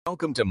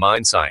Welcome to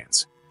Mind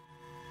Science.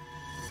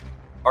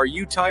 Are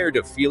you tired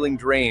of feeling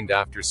drained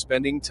after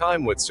spending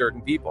time with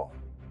certain people?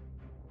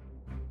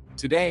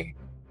 Today,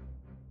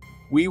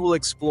 we will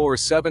explore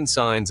 7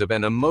 signs of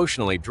an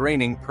emotionally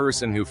draining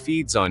person who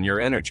feeds on your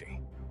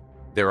energy.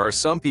 There are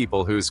some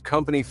people whose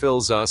company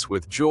fills us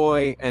with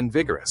joy and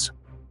vigorous.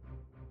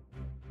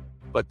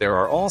 But there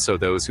are also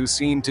those who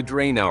seem to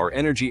drain our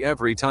energy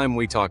every time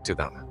we talk to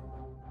them.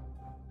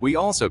 We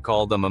also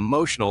call them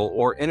emotional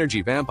or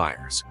energy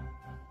vampires.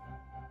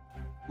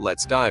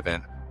 Let's dive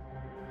in.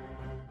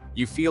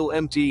 You feel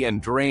empty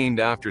and drained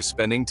after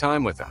spending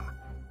time with them.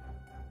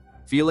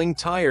 Feeling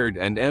tired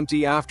and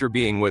empty after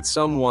being with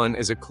someone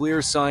is a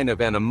clear sign of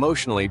an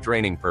emotionally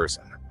draining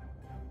person.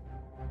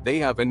 They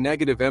have a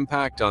negative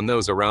impact on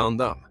those around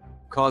them,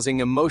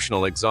 causing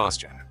emotional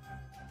exhaustion.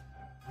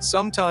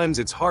 Sometimes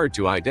it's hard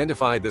to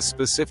identify the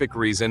specific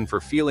reason for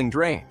feeling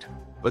drained,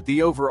 but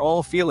the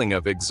overall feeling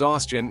of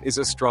exhaustion is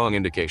a strong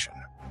indication.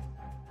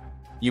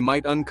 You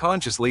might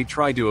unconsciously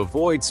try to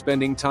avoid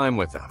spending time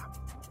with them.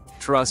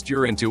 Trust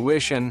your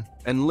intuition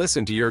and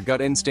listen to your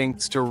gut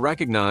instincts to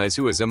recognize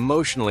who is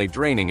emotionally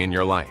draining in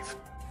your life.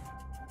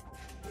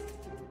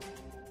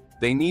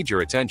 They need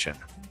your attention.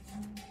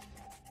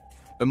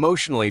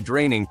 Emotionally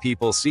draining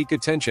people seek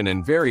attention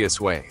in various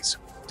ways,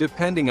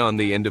 depending on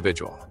the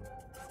individual.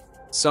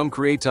 Some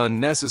create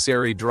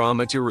unnecessary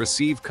drama to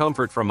receive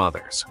comfort from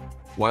others,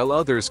 while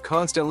others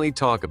constantly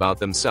talk about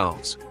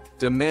themselves,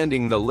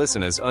 demanding the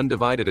listener's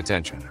undivided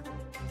attention.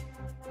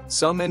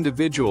 Some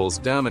individuals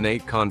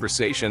dominate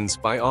conversations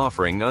by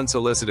offering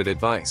unsolicited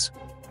advice.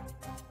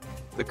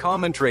 The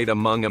common trait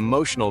among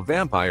emotional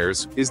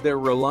vampires is their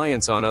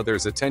reliance on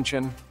others'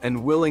 attention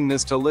and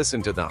willingness to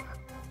listen to them.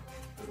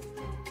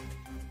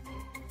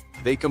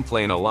 They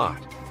complain a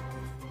lot.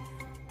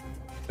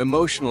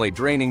 Emotionally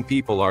draining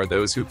people are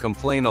those who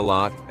complain a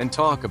lot and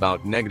talk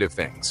about negative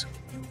things.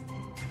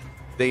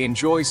 They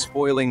enjoy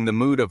spoiling the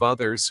mood of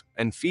others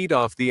and feed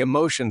off the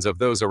emotions of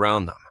those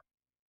around them.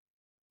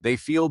 They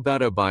feel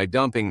better by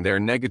dumping their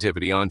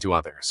negativity onto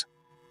others.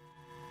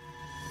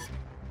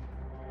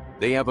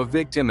 They have a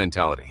victim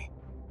mentality.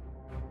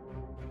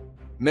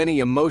 Many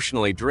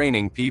emotionally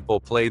draining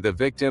people play the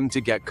victim to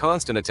get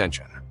constant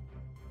attention.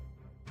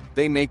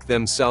 They make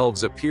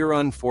themselves appear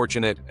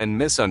unfortunate and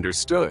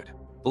misunderstood,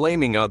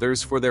 blaming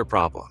others for their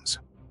problems.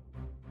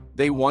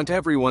 They want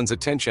everyone's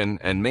attention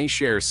and may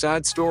share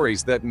sad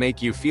stories that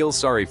make you feel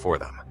sorry for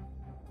them.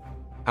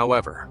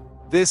 However,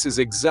 this is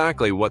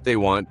exactly what they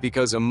want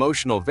because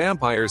emotional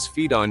vampires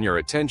feed on your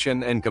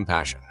attention and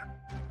compassion.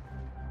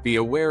 Be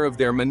aware of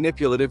their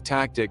manipulative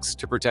tactics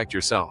to protect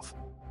yourself.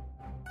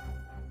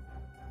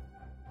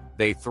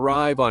 They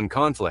thrive on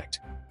conflict.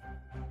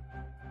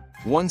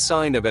 One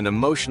sign of an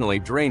emotionally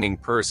draining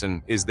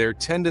person is their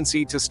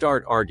tendency to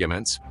start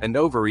arguments and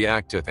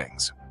overreact to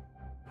things.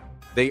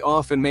 They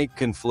often make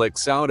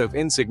conflicts out of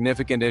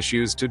insignificant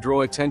issues to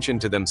draw attention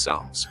to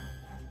themselves.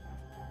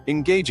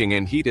 Engaging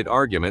in heated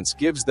arguments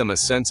gives them a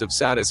sense of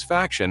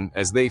satisfaction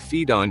as they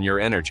feed on your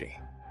energy.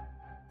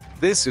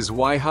 This is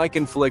why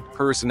high-conflict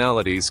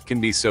personalities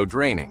can be so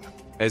draining,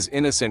 as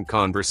innocent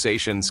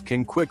conversations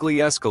can quickly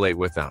escalate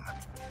with them.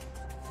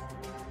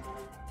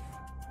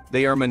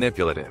 They are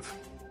manipulative.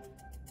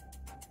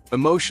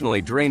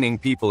 Emotionally draining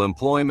people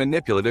employ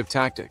manipulative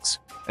tactics,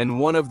 and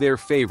one of their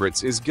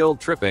favorites is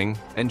guilt-tripping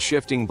and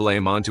shifting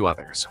blame onto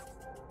others.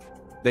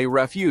 They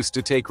refuse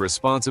to take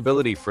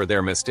responsibility for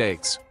their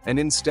mistakes, and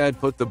instead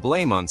put the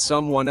blame on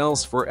someone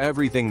else for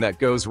everything that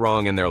goes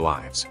wrong in their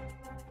lives.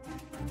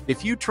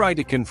 If you try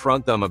to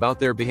confront them about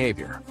their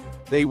behavior,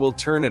 they will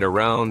turn it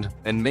around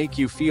and make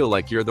you feel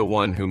like you're the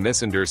one who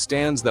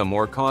misunderstands them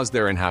or caused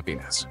their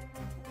unhappiness.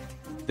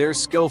 Their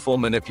skillful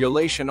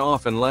manipulation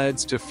often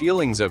leads to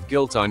feelings of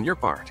guilt on your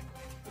part.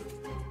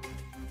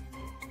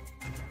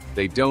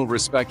 They don't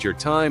respect your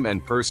time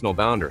and personal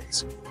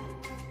boundaries.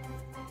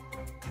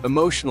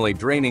 Emotionally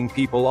draining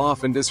people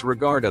often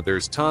disregard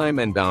others' time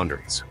and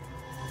boundaries.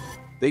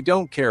 They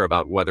don't care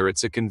about whether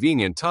it's a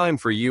convenient time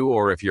for you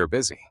or if you're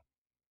busy.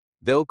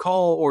 They'll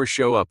call or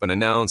show up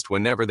unannounced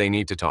whenever they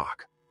need to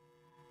talk.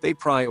 They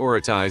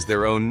prioritize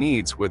their own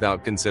needs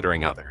without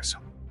considering others.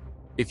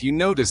 If you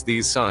notice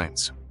these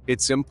signs,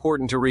 it's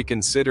important to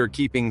reconsider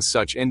keeping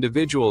such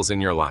individuals in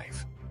your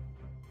life.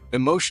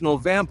 Emotional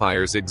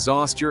vampires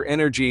exhaust your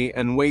energy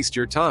and waste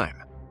your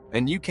time,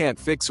 and you can't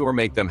fix or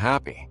make them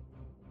happy.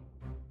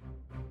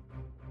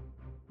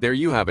 There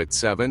you have it,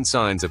 7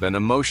 signs of an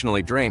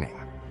emotionally draining.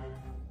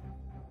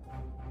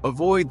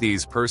 Avoid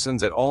these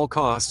persons at all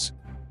costs.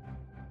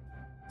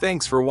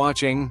 Thanks for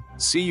watching.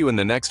 See you in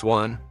the next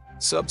one.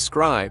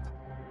 Subscribe.